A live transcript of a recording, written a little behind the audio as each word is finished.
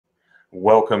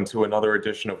Welcome to another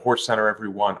edition of HorseCenter,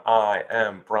 everyone. I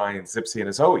am Brian Zipse, and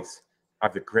as always, I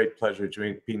have the great pleasure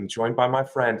of being joined by my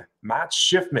friend, Matt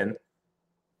Shifman.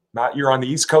 Matt, you're on the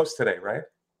East Coast today, right?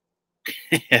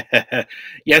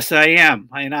 Yes, I am.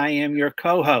 And I am your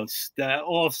co-host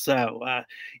also.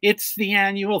 It's the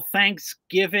annual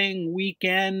Thanksgiving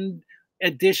weekend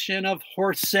edition of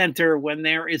HorseCenter when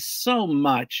there is so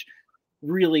much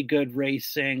really good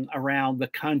racing around the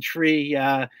country.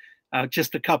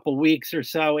 Just a couple weeks or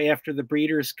so after the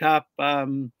Breeders' Cup uh,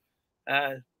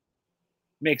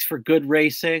 makes for good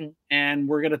racing. And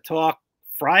we're going to talk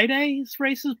Friday's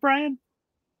races, Brian?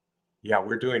 Yeah,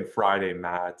 we're doing Friday,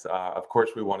 Matt. Of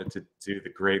course, we wanted to do the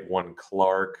Grade 1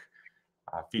 Clark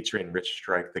featuring Rich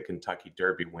Strike, the Kentucky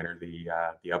Derby winner,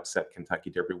 the upset Kentucky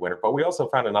Derby winner. But we also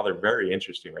found another very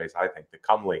interesting race, I think, the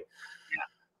Comely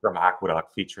from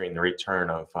Aqueduct, featuring the return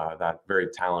of that very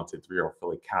talented 3-year-old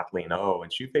filly, Kathleen O.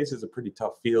 And she faces a pretty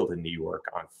tough field in New York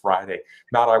on Friday.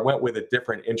 Matt, I went with a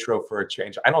different intro for a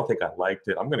change. I don't think I liked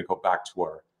it. I'm going to go back to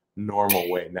our normal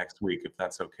way next week, if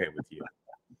that's okay with you.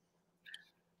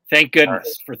 Thank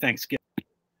goodness for Thanksgiving.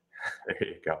 There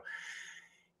you go.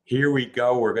 Here we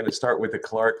go. We're going to start with the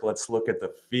Clark. Let's look at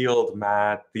the field,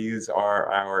 Matt. These are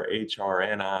our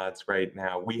HRN odds right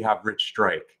now. We have Rich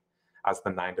Strike as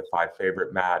the 9-5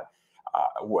 favorite, Matt.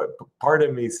 What part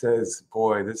of me says,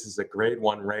 boy, this is a Grade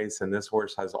 1 race, and this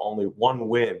horse has only one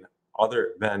win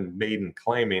other than maiden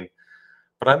claiming.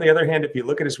 But on the other hand, if you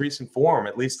look at his recent form,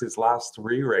 at least his last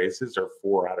 3 races or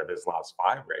 4 out of his last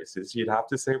 5 races, you'd have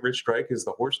to say Rich Strike is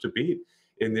the horse to beat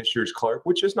in this year's Clark,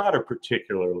 which is not a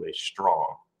particularly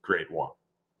strong Grade 1.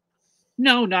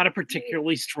 No, not a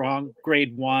particularly strong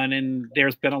Grade 1, and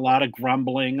there's been a lot of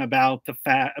grumbling about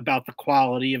the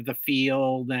quality of the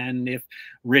field, and if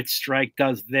Rich Strike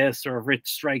does this or if Rich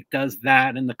Strike does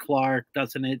that, and the Clark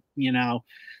doesn't it,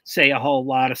 say a whole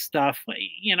lot of stuff.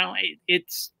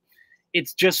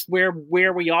 It's just where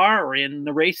we are in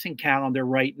the racing calendar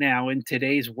right now in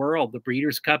today's world. The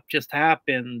Breeders' Cup just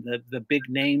happened. The big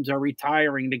names are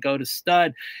retiring to go to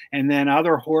stud, and then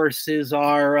other horses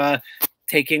are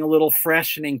taking a little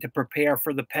freshening to prepare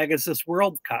for the Pegasus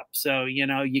World Cup. So,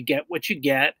 you get what you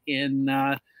get in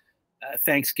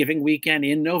Thanksgiving weekend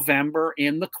in November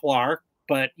in the Clark.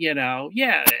 But,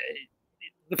 the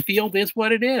field is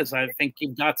what it is. I think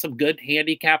you've got some good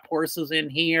handicap horses in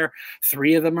here.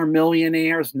 3 of them are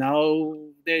millionaires.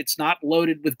 No, it's not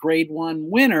loaded with Grade 1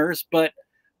 winners, but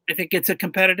I think it's a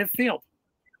competitive field.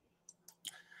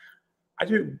 I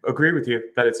do agree with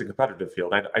you that it's a competitive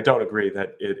field. I don't agree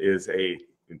that it is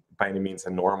by any means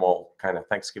a normal kind of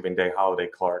Thanksgiving Day holiday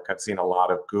Clark. I've seen a lot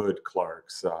of good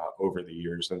Clarks over the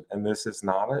years, and this is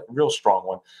not a real strong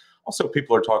one. Also,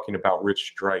 people are talking about Rich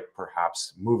Strike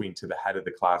perhaps moving to the head of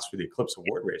the class for the Eclipse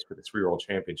Award race for the 3-year-old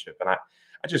championship. And I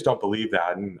just don't believe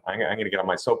that. And I'm going to get on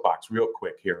my soapbox real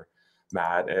quick here,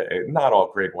 Matt. Not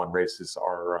all Grade 1 races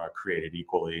are created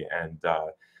equally. And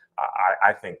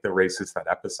I think the races that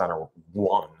Epicenter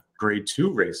won, Grade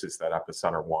 2 races that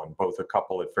Epicenter won, both a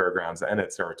couple at Fairgrounds and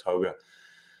at Saratoga,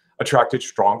 attracted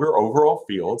stronger overall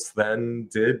fields than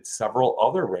did several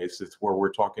other races where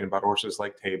we're talking about horses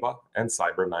like Taba and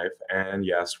Cyberknife. And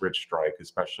yes, Rich Strike,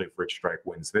 especially if Rich Strike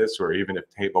wins this, or even if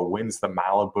Taba wins the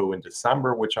Malibu in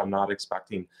December, which I'm not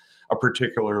expecting a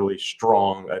particularly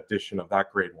strong addition of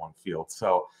that Grade 1 field.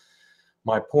 So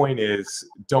my point is,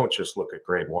 don't just look at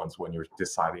Grade 1s when you're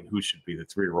deciding who should be the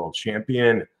 3-year-old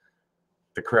champion.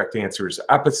 The correct answer is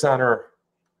Epicenter.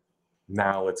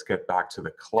 Now let's get back to the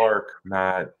Clark,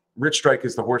 Matt. Rich Strike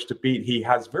is the horse to beat. He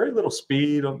has very little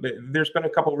speed. There's been a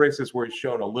couple of races where he's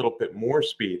shown a little bit more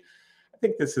speed. I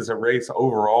think this is a race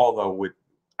overall, though,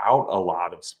 without a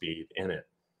lot of speed in it.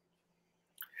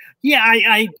 Yeah,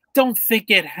 I don't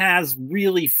think it has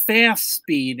really fast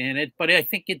speed in it, but I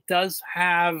think it does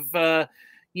have, a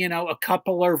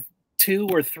couple or 2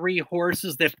 or 3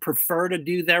 horses that prefer to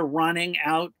do their running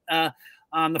out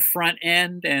on the front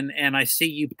end, and I see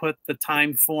you put the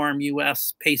Timeform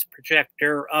US pace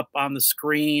projector up on the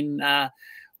screen,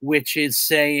 which is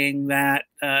saying that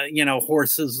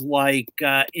horses like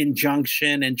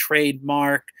Injunction and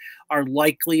Trademark are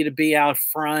likely to be out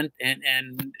front,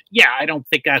 and yeah, I don't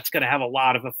think that's going to have a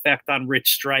lot of effect on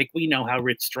Rich Strike. We know how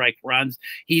Rich Strike runs.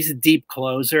 He's a deep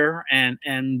closer, and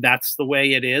that's the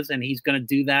way it is, and he's going to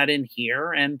do that in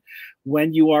here. And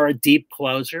when you are a deep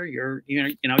closer, you're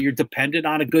dependent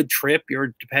on a good trip.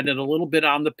 You're dependent a little bit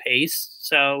on the pace.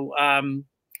 So,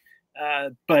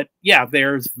 but yeah,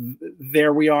 there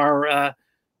we are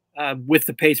with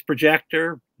the pace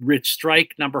projector. Rich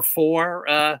Strike, number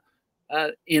 4,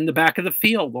 in the back of the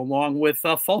field, along with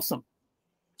Folsom.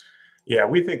 Yeah,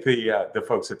 we think the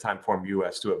folks at Timeform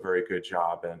US do a very good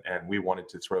job, and we wanted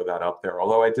to throw that up there.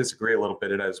 Although I disagree a little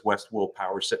bit. It has West Will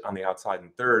Power sitting on the outside in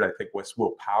third. I think West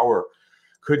Will Power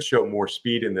could show more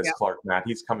speed in this Yeah. Clark, Matt.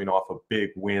 He's coming off a big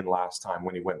win last time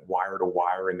when he went wire to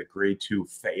wire in the Grade 2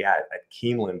 Fayette at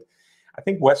Keeneland. I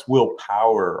think West Will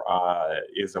Power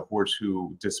is a horse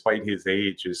who, despite his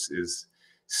age, is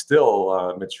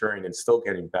still maturing and still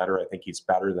getting better. I think he's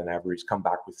better than ever. He's come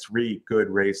back with 3 good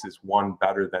races, one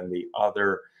better than the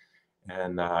other.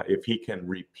 And if he can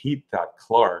repeat that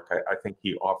Clark, I think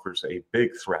he offers a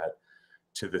big threat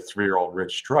to the 3-year-old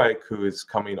Rich Strike, who is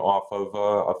coming off of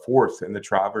a fourth in the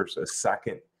Travers, a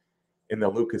second in the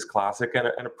Lucas Classic, and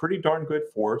a pretty darn good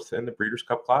fourth in the Breeders'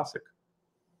 Cup Classic.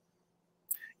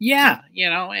 Yeah,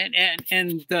 and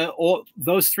all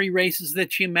those 3 races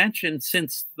that you mentioned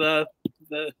since the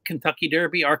Kentucky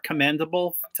Derby are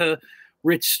commendable to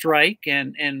Rich Strike,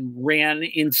 and ran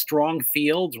in strong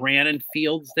fields, ran in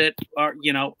fields that are,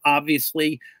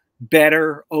 obviously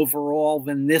better overall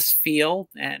than this field.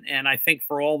 And I think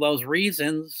for all those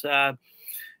reasons,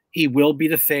 he will be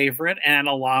the favorite. And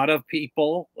a lot of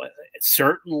people,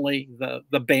 certainly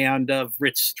the band of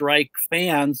Rich Strike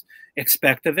fans,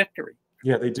 expect a victory.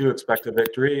 Yeah, they do expect a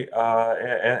victory,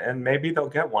 and maybe they'll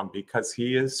get one because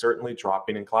he is certainly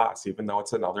dropping in class, even though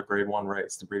it's another Grade 1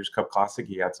 race. The Breeders' Cup Classic,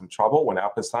 he had some trouble when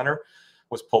Epicenter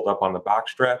was pulled up on the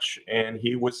backstretch, and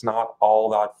he was not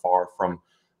all that far from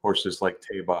horses like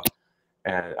Taba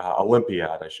and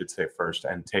Olympiad, I should say first,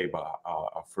 and Taba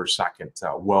for second,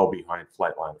 well behind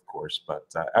Flightline, of course,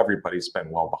 but everybody's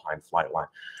been well behind Flightline.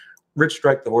 Rich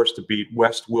Strike, the horse to beat.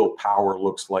 West Will Power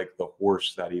looks like the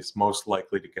horse that he's most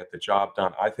likely to get the job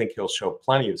done. I think he'll show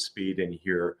plenty of speed in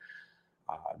here.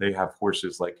 They have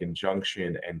horses like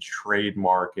Injunction and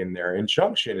Trademark in there.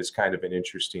 Injunction is kind of an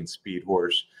interesting speed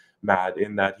horse, Matt,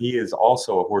 in that he is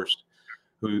also a horse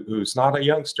who's not a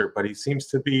youngster, but he seems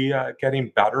to be getting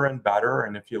better and better.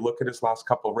 And if you look at his last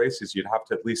couple of races, you'd have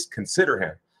to at least consider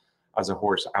him as a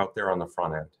horse out there on the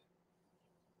front end.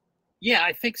 Yeah,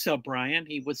 I think so, Brian.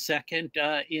 He was second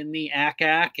in the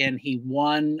ACAC, and he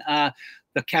won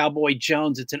the Cowboy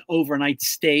Jones. It's an overnight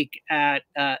stake at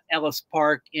Ellis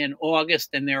Park in August,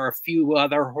 and there are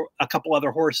a couple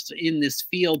other horses in this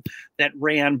field that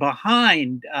ran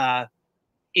behind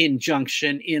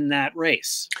Injunction in that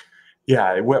race.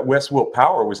 Yeah, West Will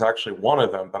Power was actually one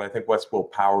of them, but I think West Will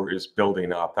Power is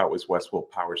building up. That was West Will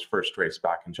Power's first race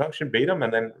back. Injunction beat him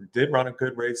and then did run a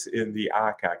good race in the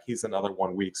ACAC. He's another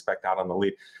one we expect out on the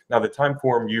lead. Now, the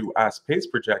Timeform US pace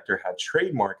projector had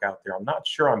Trademark out there. I'm not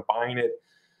sure I'm buying it,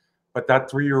 but that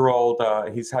 3-year-old,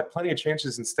 he's had plenty of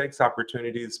chances and stakes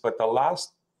opportunities, but the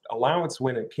last allowance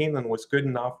win at Keeneland was good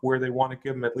enough where they want to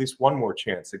give him at least one more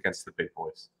chance against the big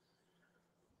boys.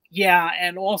 Yeah,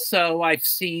 and also I've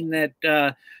seen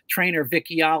that trainer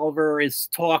Vicky Oliver is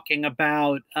talking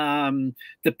about,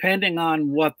 depending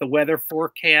on what the weather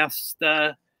forecast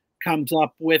comes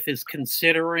up with, is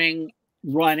considering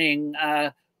running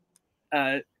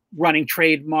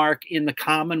Trademark in the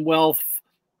Commonwealth,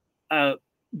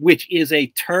 which is a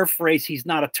turf race. He's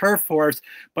not a turf horse,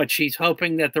 but she's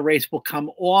hoping that the race will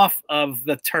come off of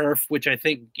the turf, which I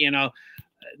think,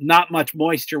 not much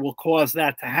moisture will cause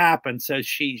that to happen. So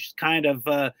she's kind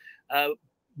of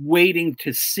waiting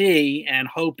to see and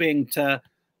hoping to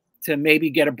maybe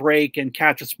get a break and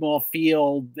catch a small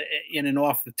field in an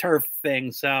off the turf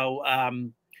thing. So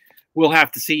we'll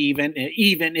have to see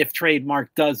even if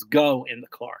Trademark does go in the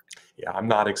Clark. Yeah, I'm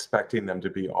not expecting them to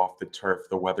be off the turf.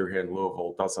 The weather here in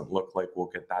Louisville doesn't look like we'll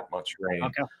get that much rain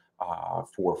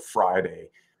for Friday.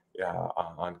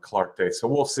 On Clark Day. So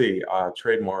we'll see.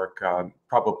 Trademark,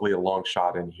 probably a long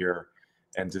shot in here,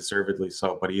 and deservedly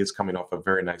so, but he is coming off a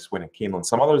very nice win at Keeneland.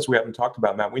 Some others we haven't talked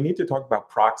about, Matt. We need to talk about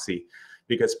Proxy,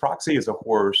 because Proxy is a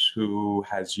horse who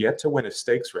has yet to win a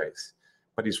stakes race,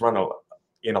 but he's run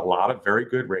in a lot of very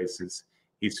good races.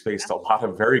 He's faced a lot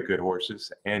of very good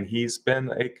horses, and he's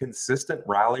been a consistent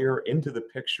rallier into the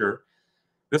picture.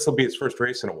 This will be his first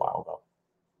race in a while, though.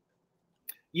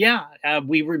 Yeah,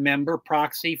 we remember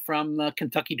Proxy from the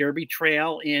Kentucky Derby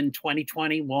Trail in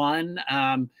 2021,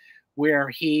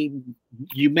 where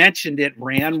you mentioned it,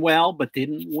 ran well but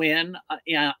didn't win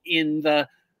in the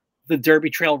Derby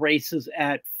Trail races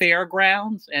at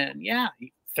Fairgrounds. And yeah,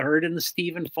 third in the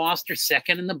Stephen Foster,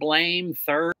 second in the Blame,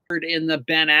 third in the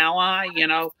Ben Ally,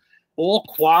 all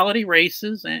quality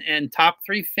races and top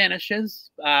 3 finishes.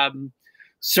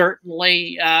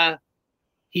 Certainly,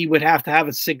 he would have to have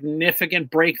a significant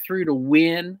breakthrough to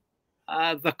win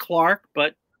the Clark,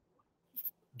 but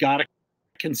got to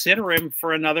consider him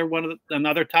for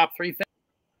another top 3 finish.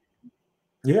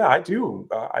 Yeah, I do.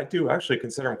 I do actually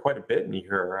consider him quite a bit in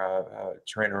here.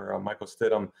 Trainer Michael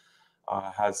Stidham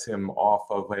has him off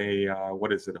of a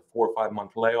what is it, a 4 or 5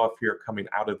 month layoff here, coming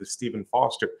out of the Stephen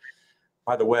Foster.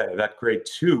 By the way, that Grade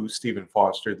Two Stephen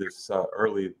Foster this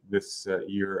early this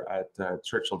year at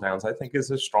Churchill Downs, I think,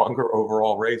 is a stronger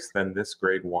overall race than this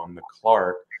Grade One, the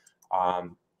Clark.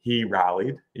 He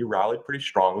rallied. He rallied pretty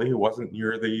strongly. He wasn't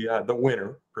near the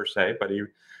winner per se, but it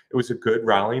was a good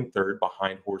rallying third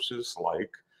behind horses like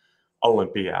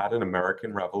Olympiad and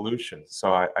American Revolution.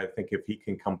 So I think if he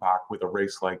can come back with a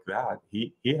race like that,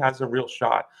 he has a real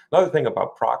shot. Another thing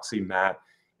about Proxy, Matt,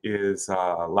 is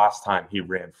last time he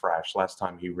ran fresh. Last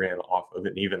time he ran off of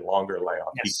an even longer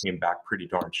layoff, he Yes. came back pretty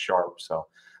darn sharp. So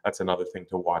that's another thing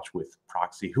to watch with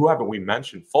Proxy. Who haven't we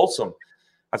mentioned? Folsom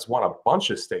has won a bunch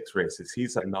of stakes races.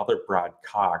 He's another Brad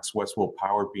Cox. West Will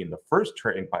Power being the first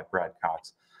trained by Brad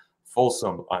Cox.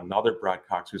 Folsom, another Brad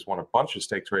Cox who's won a bunch of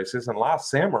stakes races. And Last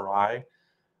Samurai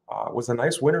was a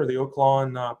nice winner of the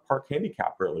Oaklawn Park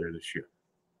Handicap earlier this year.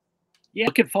 Yeah,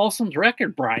 look at Folsom's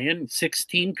record, Brian.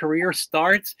 16 career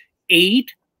starts,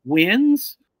 8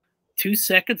 wins, 2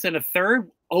 seconds and a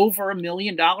third, over $1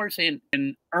 million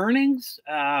in earnings.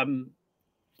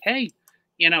 Hey,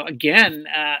 again,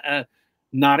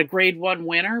 not a Grade One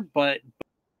winner, but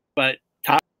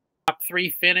top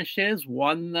 3 finishes.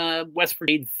 Won the West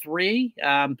Virginia 3.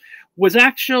 Was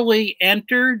actually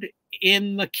entered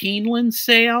in the Keeneland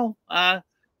sale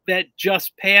that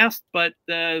just passed, but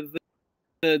the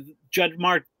Judge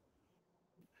Mark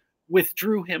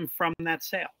withdrew him from that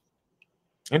sale.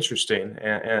 Interesting.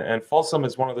 And Folsom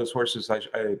is one of those horses.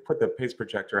 I put the pace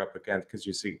projector up again because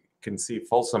can see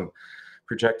Folsom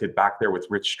projected back there with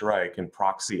Rich Strike and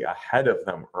Proxy ahead of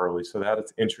them early. So that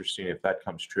is interesting if that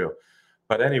comes true.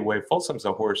 But anyway, Folsom's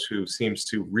a horse who seems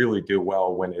to really do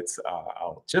well when it's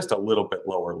just a little bit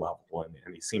lower level. And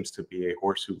he seems to be a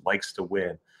horse who likes to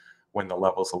win when the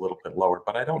level's a little bit lower.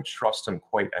 But I don't trust him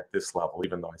quite at this level,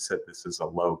 even though I said this is a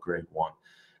low Grade One.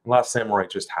 Last Samurai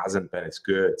just hasn't been as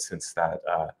good since that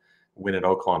win at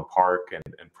Oaklawn Park, and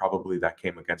probably that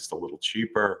came against a little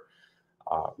cheaper.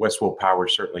 West Will Power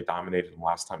certainly dominated him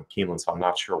last time at Keeneland, so I'm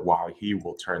not sure why he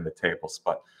will turn the tables.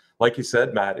 But like you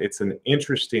said, Matt, it's an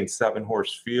interesting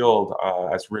 7-horse field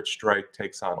as Rich Strike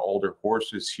takes on older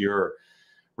horses here.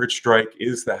 Rich Strike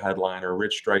is the headliner.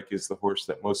 Rich Strike is the horse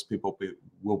that most people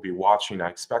will be watching. I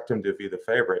expect him to be the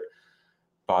favorite.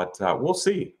 But we'll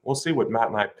see. We'll see what Matt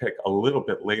and I pick a little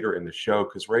bit later in the show,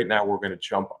 because right now we're going to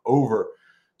jump over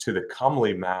to the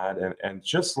Comely, Matt. And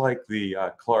just like the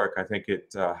Clark, I think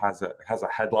it has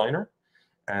a headliner.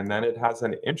 And then it has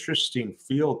an interesting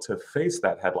field to face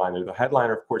that headliner. The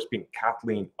headliner, of course, being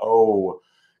Kathleen O.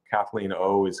 Kathleen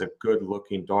O is a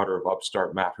good-looking daughter of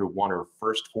upstart Matt, who won her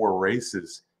first 4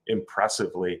 races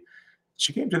impressively.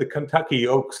 She came to the Kentucky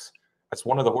Oaks as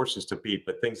one of the horses to beat,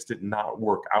 but things did not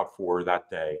work out for her that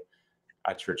day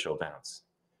at Churchill Downs.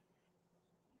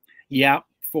 Yeah,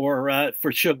 for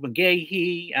Shug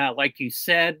McGahee, like you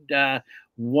said,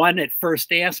 won at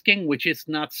first asking, which is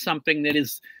not something that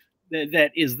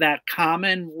is that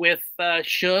common with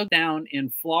Shug down in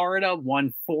Florida.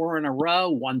 Won 4 in a row,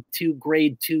 won 2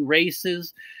 Grade 2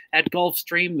 races at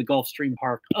Gulfstream, the Gulfstream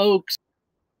Park Oaks,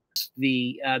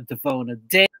 the Devona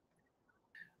Day,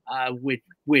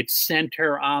 which sent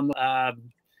her on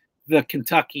the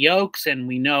Kentucky Oaks, and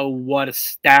we know what a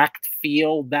stacked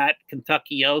field that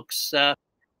Kentucky Oaks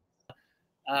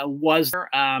was.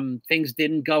 Things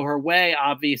didn't go her way.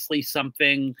 Obviously,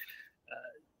 something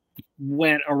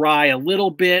went awry a little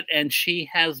bit, and she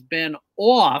has been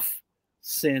off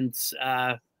since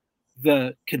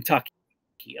the Kentucky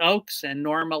Oaks. And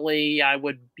normally, I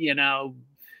would, be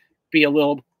a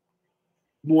little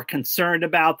more concerned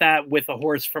about that with a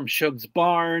horse from Shug's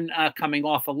barn coming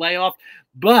off a layoff.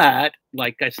 But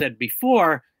like I said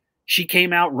before, she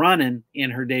came out running in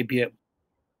her debut.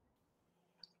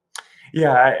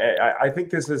 Yeah, I think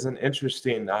this is an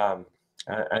interesting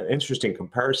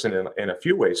comparison in a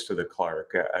few ways to the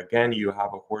Clark. Again, you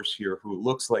have a horse here who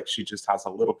looks like she just has a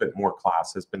little bit more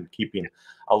class, has been keeping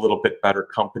a little bit better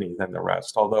company than the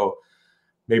rest, although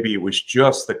maybe it was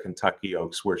just the Kentucky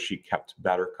Oaks where she kept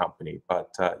better company.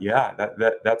 But yeah,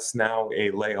 that's now a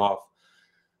layoff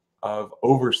of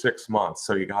over 6 months.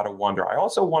 So you got to wonder. I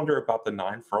also wonder about the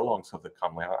 9 furlongs of the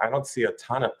Comely. I don't see a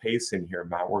ton of pace in here,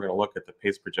 Matt. We're going to look at the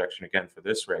pace projection again for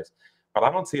this race, but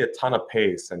I don't see a ton of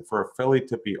pace. And for a filly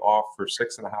to be off for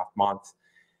 6.5 months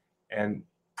and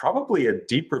probably a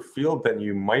deeper field than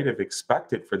you might have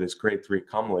expected for this Grade 3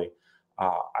 Comely,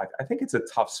 I think it's a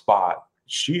tough spot.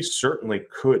 She certainly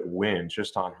could win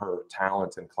just on her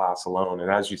talent and class alone.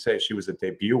 And as you say, she was a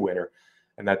debut winner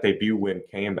and that debut win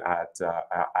came at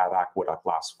Aqueduct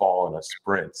last fall in a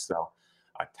sprint. So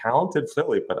a talented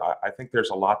filly, but I think there's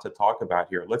a lot to talk about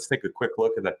here. Let's take a quick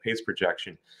look at that pace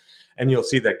projection, and you'll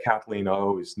see that Kathleen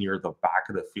O is near the back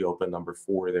of the field, the number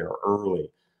 4 there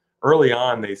early. Early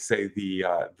on, they say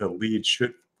the lead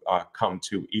should come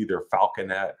to either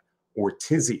Falconet or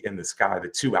Tizzy in the Sky, the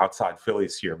 2 outside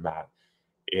fillies here, Matt,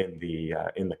 in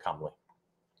the Comely.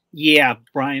 Yeah,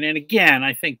 Brian. And again,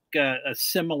 I think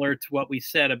similar to what we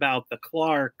said about the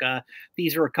Clark,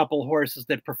 these are a couple horses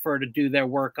that prefer to do their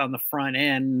work on the front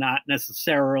end, not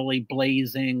necessarily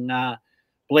blazing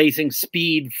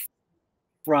speed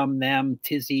from them.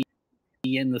 Tizzy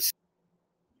in the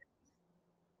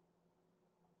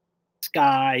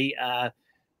Sky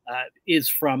is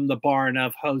from the barn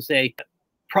of Jose,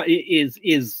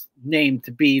 is named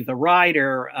to be the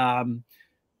rider.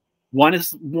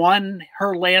 Won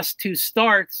her last 2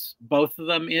 starts, both of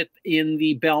them in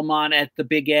the Belmont at the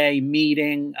Big A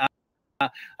meeting, a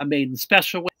maiden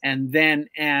special, and then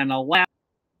an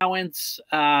allowance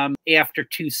after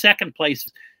 2 second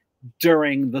places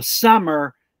during the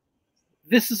summer.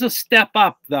 This is a step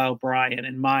up, though, Brian,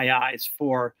 in my eyes,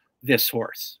 for this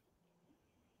horse.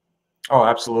 Oh,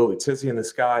 absolutely. Tizzy in the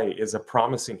Sky is a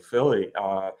promising filly.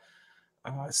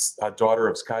 A daughter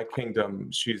of Sky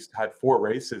Kingdom. She's had 4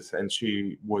 races, and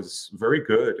she was very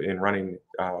good in running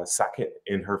second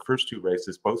in her first 2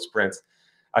 races, both sprints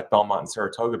at Belmont and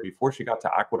Saratoga, before she got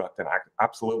to Aqueduct and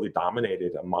absolutely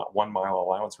dominated a 1 mile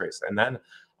allowance race, and then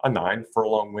a 9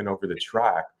 furlong win over the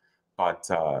track. But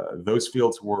those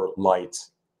fields were light,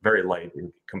 very light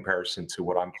in comparison to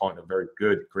what I'm calling a very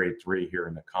good grade 3 here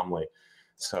in the Comely.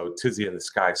 So Tizzy in the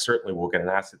Sky certainly will get an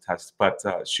acid test, but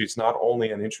she's not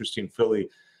only an interesting filly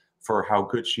for how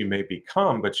good she may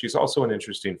become, but she's also an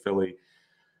interesting filly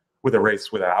with a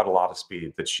race without a lot of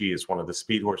speed, that she is one of the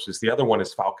speed horses. The other one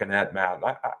is Falconet, Matt.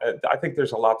 I think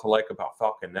there's a lot to like about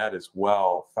Falconet as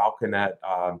well. Falconet,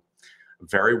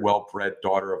 very well-bred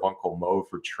daughter of Uncle Mo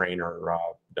for trainer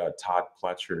Todd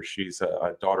Pletcher. She's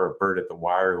a daughter of Bird at the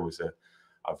Wire, who was a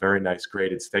very nice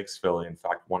graded stakes filly. In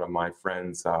fact, one of my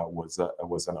friends was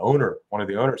an owner, one of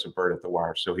the owners of Bird at the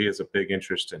Wire. So he has a big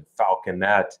interest in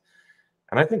Falconet.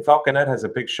 And I think Falconet has a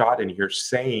big shot in here,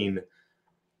 sane,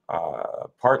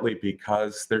 partly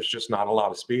because there's just not a lot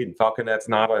of speed. And Falconet's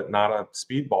not a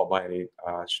speedball by any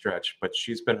stretch, but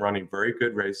she's been running very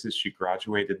good races. She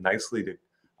graduated nicely to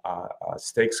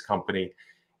stakes company.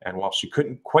 And while she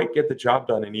couldn't quite get the job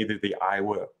done in either the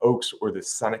Iowa Oaks or the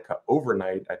Seneca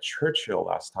Overnight at Churchill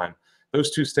last time,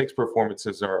 those 2 stakes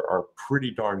performances are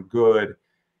pretty darn good.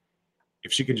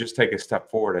 If she can just take a step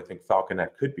forward, I think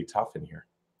Falconet could be tough in here.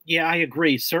 Yeah, I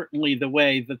agree. Certainly the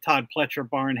way the Todd Pletcher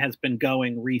barn has been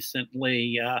going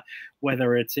recently,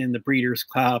 whether it's in the Breeders'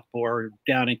 Cup or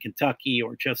down in Kentucky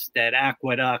or just at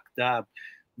Aqueduct,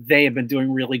 they have been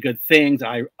doing really good things.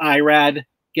 IRAD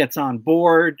gets on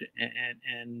board,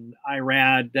 and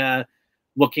IRAD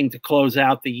looking to close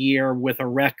out the year with a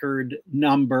record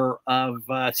number of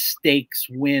stakes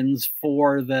wins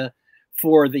for the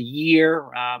year,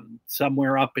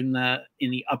 somewhere up in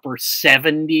the upper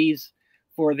 70s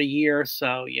for the year.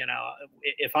 So, you know,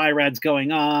 if IRAD's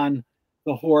going on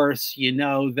the horse, you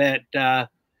know that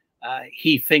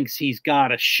he thinks he's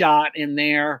got a shot in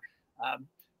there.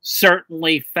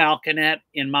 Certainly Falconet,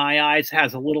 in my eyes,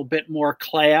 has a little bit more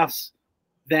class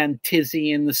than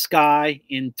Tizzy in the Sky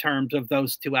in terms of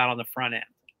those 2 out on the front end.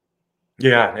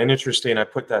 Yeah, and interesting. I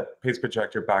put that pace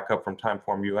projector back up from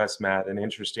Timeform US, Matt, and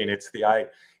interesting. It's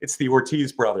the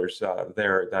Ortiz brothers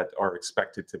there that are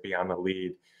expected to be on the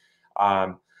lead.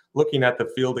 Looking at the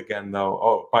field again, though.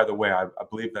 Oh, by the way, I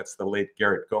believe that's the late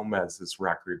Garrett Gomez's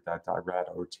record that IRAD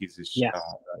Ortiz is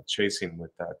chasing with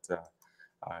that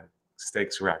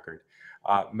stakes record.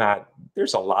 Matt,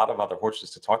 there's a lot of other horses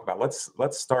to talk about.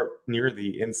 Let's start near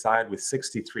the inside with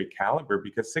 63 Caliber,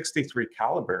 because 63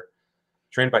 Caliber,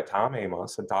 trained by Tom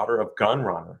Amos, a daughter of Gun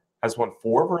Runner, has won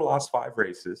 4 of her last 5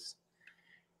 races.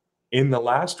 In the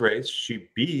last race, she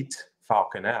beat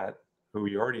Falconet, who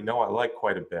you already know I like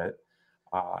quite a bit.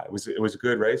 It was a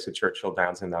good race at Churchill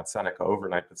Downs in that Seneca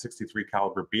Overnight, but 63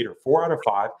 Caliber beat her 4 out of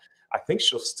 5. I think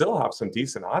she'll still have some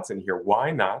decent odds in here.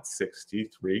 Why not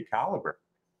 63 Caliber?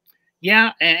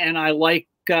 Yeah, and I like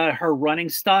her running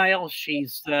style.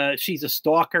 She's a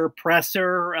stalker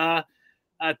presser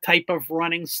type of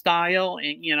running style,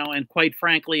 and and quite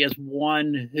frankly, as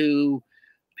one who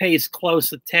pays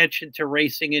close attention to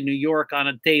racing in New York on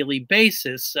a daily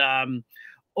basis,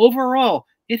 overall,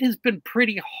 it has been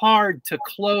pretty hard to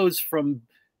close from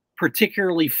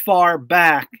particularly far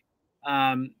back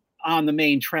on the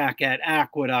main track at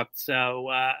Aqueduct. So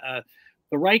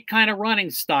the right kind of running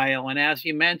style. And as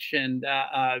you mentioned,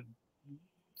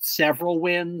 several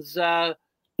wins uh,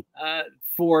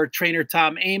 for trainer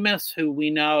Tom Amos, who we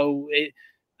know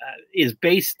is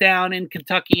based down in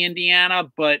Kentucky,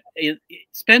 Indiana, but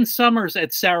spends summers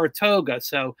at Saratoga.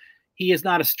 So he is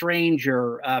not a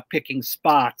stranger picking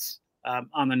spots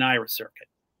on the NYRA circuit.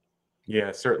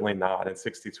 Yeah, certainly not. And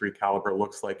 63 caliber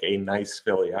looks like a nice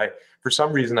filly. For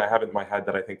some reason, I have it in my head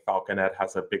that I think Falconet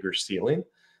has a bigger ceiling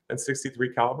than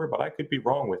 63 caliber, but I could be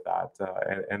wrong with that.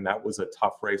 And that was a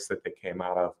tough race that they came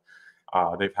out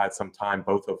of. They've had some time,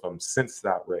 both of them, since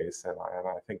that race, and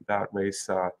I think that race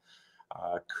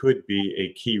could be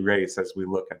a key race as we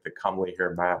look at the Comely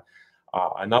here, Matt.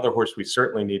 Another horse we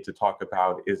certainly need to talk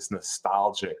about is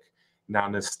Nostalgic. Now,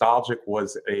 Nostalgic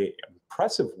was an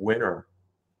impressive winner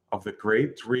of the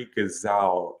Grade 3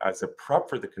 Gazelle as a prep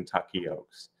for the Kentucky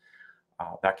Oaks.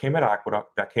 That came at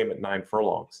Aqueduct. That came at 9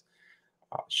 furlongs.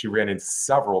 She ran in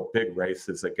several big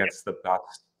races against the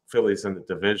best fillies in the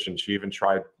division. She even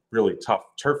tried really tough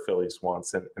turf fillies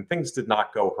once, and things did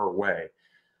not go her way.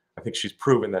 I think she's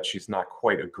proven that she's not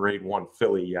quite a Grade 1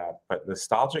 filly yet. But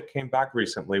Nostalgic came back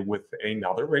recently with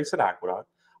another race at Aqueduct,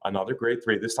 another Grade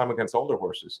 3, this time against older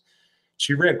horses.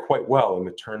 She ran quite well in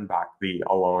the turn back the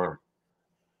Alarm.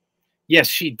 Yes,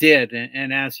 she did.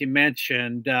 And as you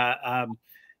mentioned,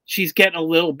 she's getting a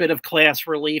little bit of class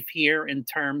relief here in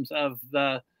terms of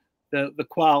the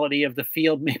quality of the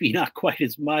field. Maybe not quite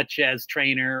as much as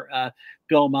trainer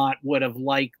Bill Mott would have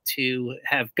liked to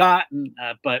have gotten,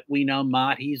 but we know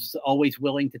Mott, he's always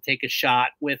willing to take a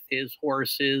shot with his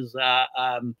horses.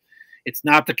 It's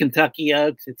not the Kentucky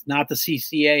Oaks, it's not the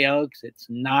CCA Oaks, it's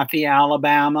not the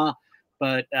Alabama,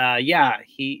 but yeah,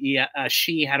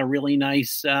 she had a really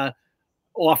nice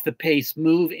off the pace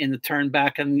move in the turn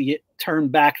back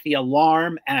the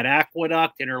Alarm at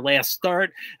Aqueduct in her last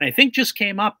start, and I think just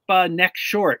came up neck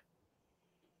short.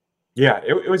 Yeah,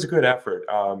 it was a good effort.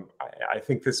 I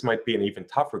think this might be an even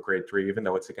tougher Grade 3, even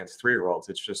though it's against 3-year-olds.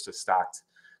 It's just a stacked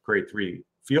Grade 3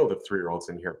 field of 3-year-olds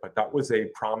in here. But that was a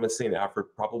promising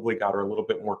effort, probably got her a little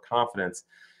bit more confidence.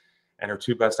 And her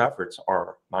two best efforts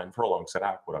are 9 furlongs at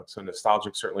Aqueduct. So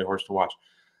Nostalgic, certainly a horse to watch.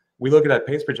 We look at that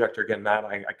pace projector again, Matt.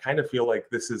 I kind of feel like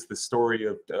this is the story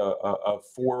of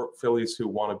 4 fillies who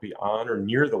want to be on or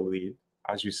near the lead.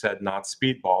 As you said, not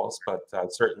speedballs, but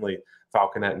certainly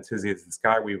Falconet and Tizzy is the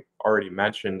Sky we've already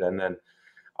mentioned. And then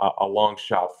a long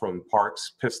shot from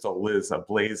Parks, Pistol Liz,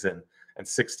 Ablazing, and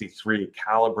 63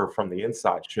 Caliber from the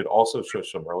inside should also show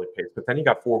some early pace. But then you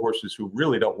got 4 horses who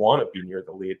really don't want to be near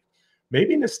the lead.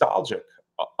 Maybe Nostalgic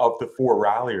of the 4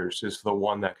 ralliers is the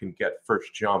one that can get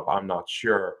first jump. I'm not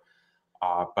sure.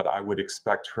 But I would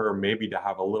expect her maybe to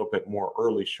have a little bit more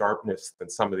early sharpness than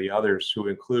some of the others, who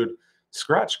include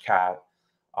Scratch Cat,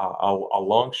 a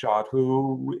long shot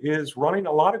who is running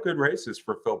a lot of good races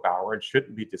for Phil Bauer and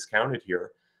shouldn't be discounted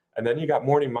here. And then you got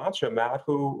Morning Matcha, Matt,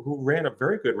 who ran a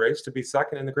very good race to be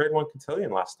second in the Grade 1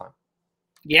 Cotillion last time.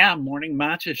 Yeah, Morning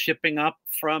Matcha shipping up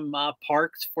from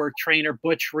Parks for trainer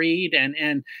Butch Reed,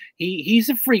 and he's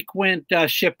a frequent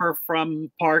shipper from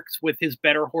Parks with his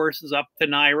better horses up to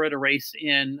NYRA to race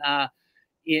in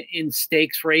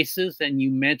stakes races. And you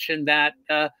mentioned that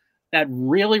that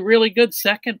really good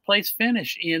second place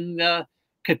finish in the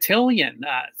Cotillion.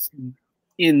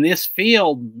 In this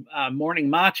field, Morning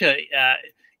Matcha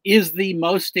is the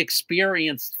most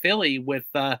experienced filly with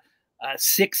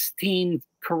 16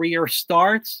 career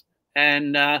starts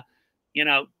and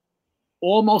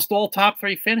almost all top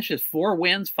 3 finishes, 4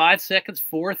 wins, 5 seconds,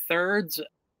 4 thirds,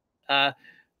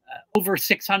 over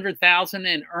 600,000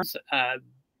 in earns,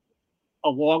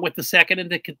 along with the second in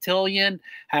the Cotillion,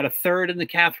 had a third in the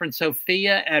Catherine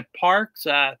Sophia at Parks.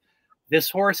 This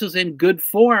horse is in good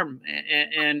form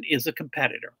and is a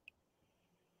competitor.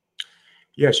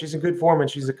 Yeah, she's in good form and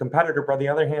she's a competitor. But on the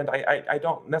other hand, I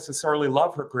don't necessarily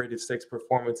love her graded stakes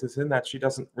performances, in that she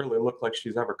doesn't really look like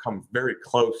she's ever come very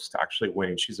close to actually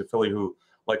winning. She's a filly who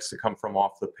likes to come from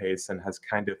off the pace and has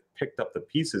kind of picked up the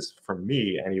pieces, for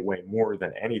me anyway, more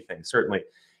than anything. Certainly,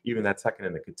 even that second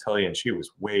in the Cotillion, she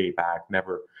was way back,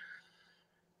 never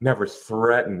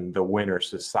threatened the winner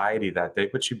Society that day,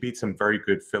 but she beat some very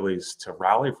good fillies to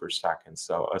rally for second.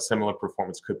 So a similar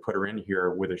performance could put her in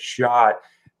here with a shot.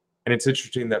 And it's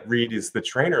interesting that Reed is the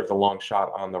trainer of the long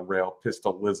shot on the rail,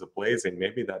 Pistol Liz Ablazing.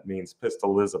 Maybe that means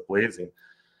Pistol Liz Ablazing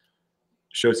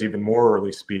shows even more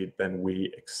early speed than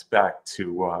we expect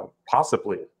to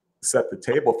possibly set the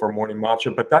table for Morning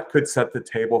Matcha, but that could set the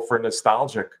table for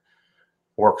Nostalgic,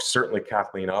 or certainly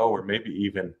Kathleen O, or maybe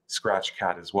even Scratch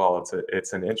Cat as well.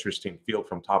 It's an interesting field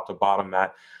from top to bottom,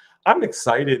 Matt. I'm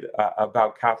excited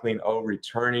about Kathleen O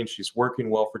returning. She's working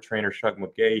well for trainer Shug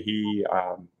McGahee.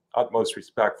 Utmost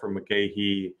respect for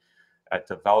McGahee at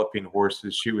developing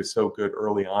horses. She was so good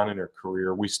early on in her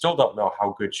career. We still don't know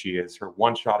how good she is. Her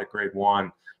one shot at Grade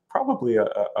 1, probably a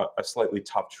slightly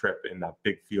tough trip in that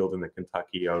big field in the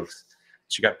Kentucky Oaks.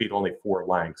 She got beat only 4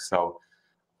 lengths. So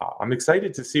I'm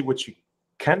excited to see what she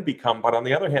can become. But on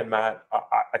the other hand, Matt,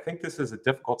 I think this is a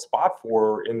difficult spot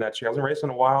for her in that she hasn't raced in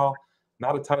a while,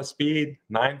 not a ton of speed,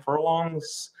 9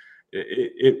 furlongs.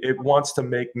 It wants to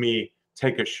make me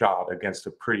take a shot against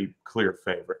a pretty clear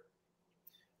favorite.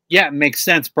 Yeah, it makes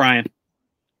sense, Brian.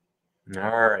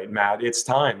 All right, Matt, it's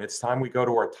time. It's time we go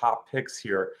to our top picks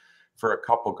here for a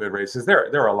couple good races.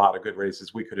 There are a lot of good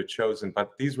races we could have chosen,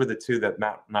 but these were the 2 that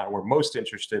Matt and I were most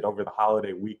interested over the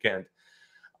holiday weekend.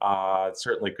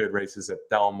 Certainly good races at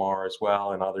Del Mar as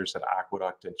well, and others at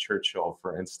Aqueduct and Churchill,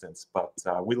 for instance. But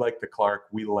we like the Clark.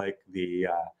 We like the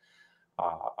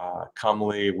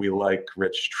Comley. We like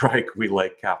Rich Strike. We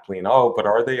like Kathleen O. But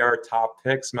are they our top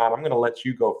picks, Matt? I'm going to let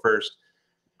you go first.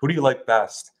 Who do you like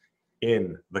best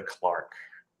in the Clark?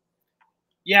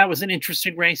 Yeah, it was an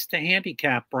interesting race to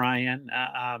handicap, Brian.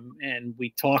 And we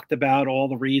talked about all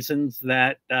the reasons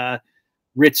that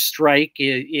Rich Strike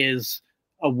is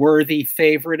a worthy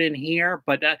favorite in here.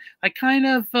 But I kind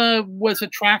of was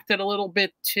attracted a little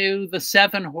bit to the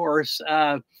 7-horse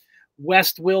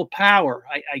West Will Power.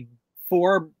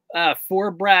 For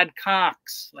Brad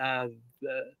Cox.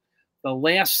 The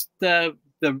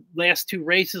last 2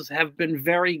 races have been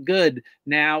very good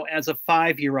now as a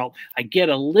 5-year-old. I get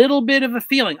a little bit of a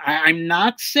feeling. I'm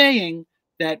not saying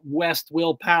that West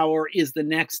Will Power is the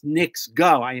next Knicks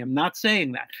Go. I am not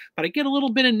saying that. But I get a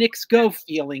little bit of Knicks Go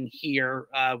feeling here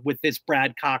with this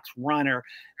Brad Cox runner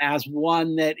as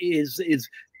one that is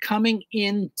coming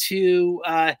into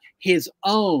his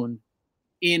own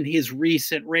in his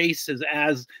recent races,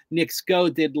 as Knicks Go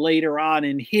did later on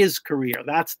in his career.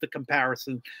 That's the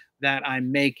comparison that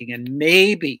I'm making. And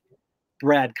maybe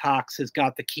Brad Cox has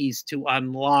got the keys to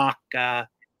unlock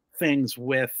things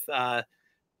with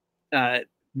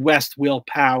West Will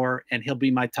Power, and he'll be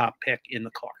my top pick in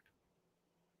the Clark.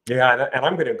 Yeah, and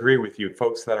I'm going to agree with you.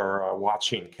 Folks that are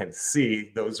watching can see.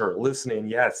 Those are listening.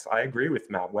 Yes, I agree with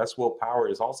Matt. West Will Power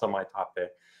is also my top pick.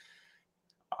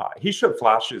 He showed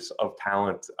flashes of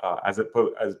talent as a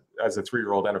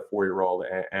 3-year-old and a 4-year-old,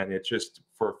 and it just,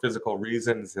 for physical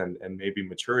reasons and maybe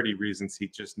maturity reasons, he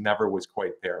just never was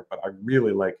quite there. But I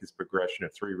really like his progression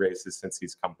of 3 races since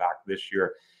he's come back this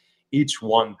year, each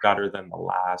one better than the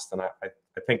last. And I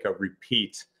think a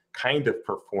repeat kind of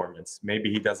performance,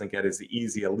 maybe he doesn't get as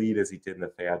easy a lead as he did in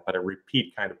the Fayette, but a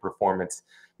repeat kind of performance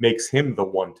makes him the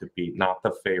one to beat, not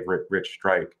the favorite Rich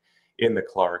Strike in the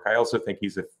Clark. I also think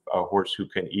he's a horse who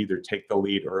can either take the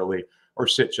lead early or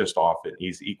sit just off it.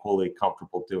 He's equally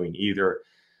comfortable doing either.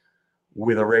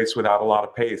 With a race without a lot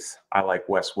of pace, I like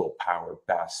West Will Power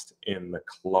best in the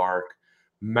Clark.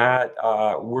 Matt,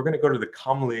 we're going to go to the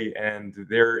Comley, and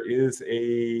there is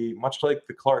much like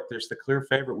the Clark, there's the clear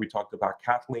favorite we talked about,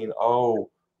 Kathleen O.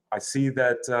 I see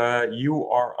that you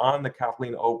are on the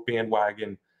Kathleen O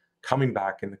bandwagon coming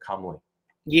back in the Comley.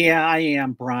 Yeah, I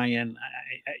am, Brian.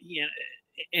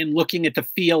 And looking at the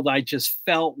field, I just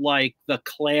felt like the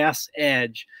class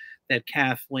edge that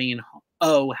Kathleen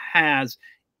O has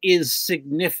is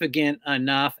significant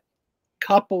enough,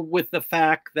 coupled with the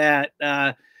fact that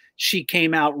she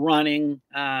came out running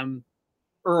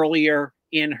earlier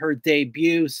in her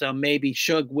debut. So maybe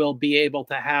Shug will be able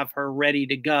to have her ready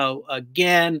to go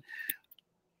again.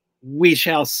 We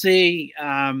shall see.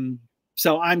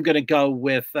 So I'm going to go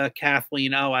with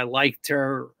Kathleen O. I liked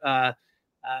her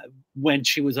when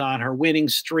she was on her winning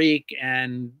streak.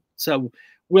 And so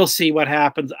we'll see what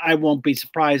happens. I won't be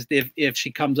surprised if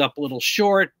she comes up a little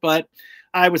short, but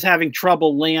I was having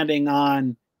trouble landing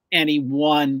on any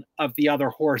one of the other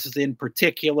horses in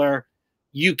particular.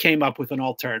 You came up with an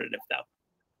alternative,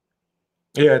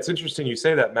 though. Yeah, it's interesting you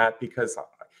say that, Matt, because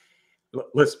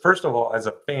listen, first of all, as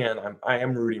a fan, I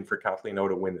am rooting for Kathleen O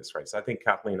to win this race. I think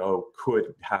Kathleen O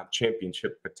could have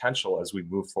championship potential as we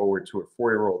move forward to a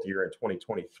 4-year-old year in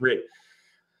 2023.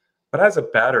 But as a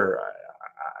bettor,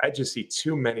 I just see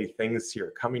too many things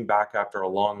here. Coming back after a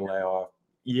long layoff,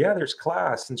 yeah, there's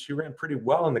class, and she ran pretty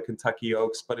well in the Kentucky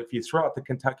Oaks. But if you throw out the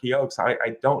Kentucky Oaks, I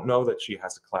don't know that she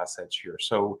has a class edge here.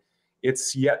 So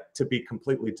it's yet to be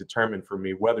completely determined for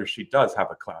me whether she does have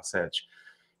a class edge,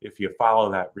 if you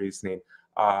follow that reasoning.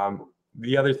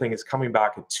 The other thing is coming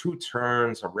back at 2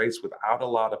 turns, a race without a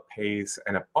lot of pace,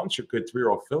 and a bunch of good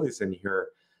 3-year-old fillies in here.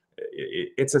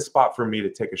 It's a spot for me to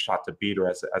take a shot to beat her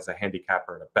as a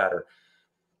handicapper and a bettor.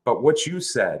 But what you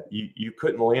said, you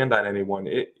couldn't land on anyone.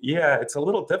 Yeah, it's a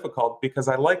little difficult because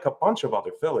I like a bunch of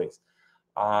other fillies.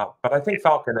 But I think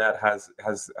Falconet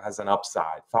has an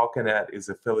upside. Falconet is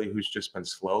a filly who's just been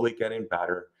slowly getting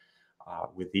better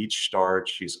with each start.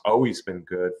 She's always been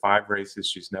good. 5 races,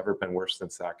 she's never been worse than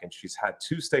second. She's had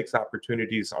 2 stakes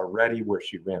opportunities already where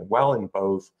she ran well in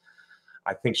both.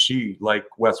 I think she, like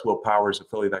West Will Power, is a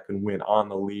filly that can win on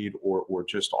the lead or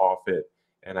just off it.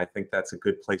 And I think that's a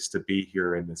good place to be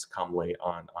here in this come late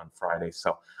on Friday.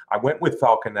 So I went with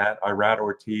Falconet. Irad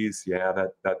Ortiz, yeah,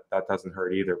 that doesn't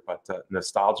hurt either. But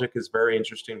Nostalgic is very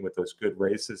interesting with those good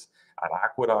races at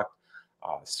Aqueduct.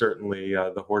 Certainly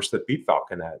the horse that beat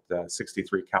Falconet,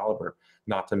 63 Caliber,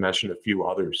 not to mention a few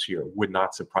others here, would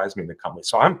not surprise me in the come late.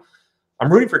 So I'm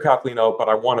rooting for Kathleen O, but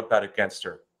I want to bet against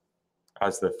her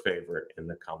as the favorite in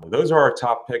the come late. Those are our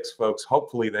top picks, folks.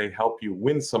 Hopefully they help you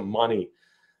win some money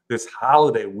this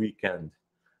holiday weekend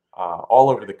all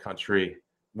over the country.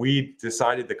 We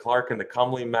decided the Clark and the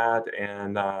Cumley, Matt,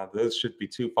 and those should be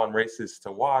 2 fun races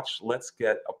to watch. Let's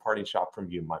get a parting shot from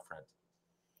you, my friend.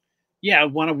 Yeah, I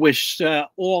want to wish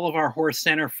all of our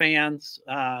HorseCenter fans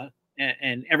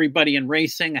and everybody in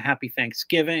racing a happy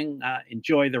Thanksgiving.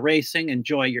 Enjoy the racing.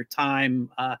 Enjoy your time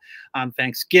on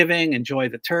Thanksgiving. Enjoy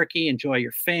the turkey. Enjoy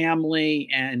your family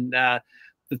and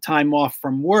the time off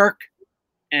from work.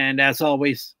 And as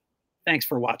always, thanks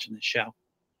for watching the show.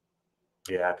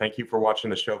 Yeah, thank you for watching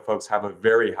the show, folks. Have a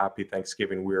very happy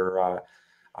Thanksgiving. We're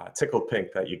tickled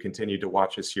pink that you continue to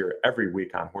watch us here every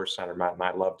week on HorseCenter. Matt and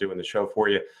I love doing the show for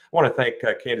you. I want to thank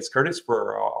Candace Curtis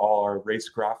for all our race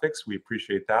graphics. We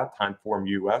appreciate that. Timeform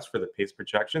US for the pace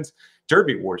projections.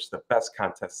 Derby Wars, the best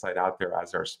contest site out there,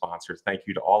 as our sponsors. Thank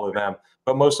you to all of them.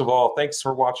 But most of all, thanks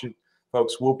for watching,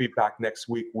 folks. We'll be back next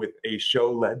week with a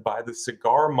show led by the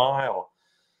Cigar Mile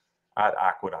at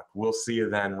Aqueduct. We'll see you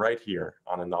then right here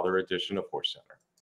on another edition of HorseCenter.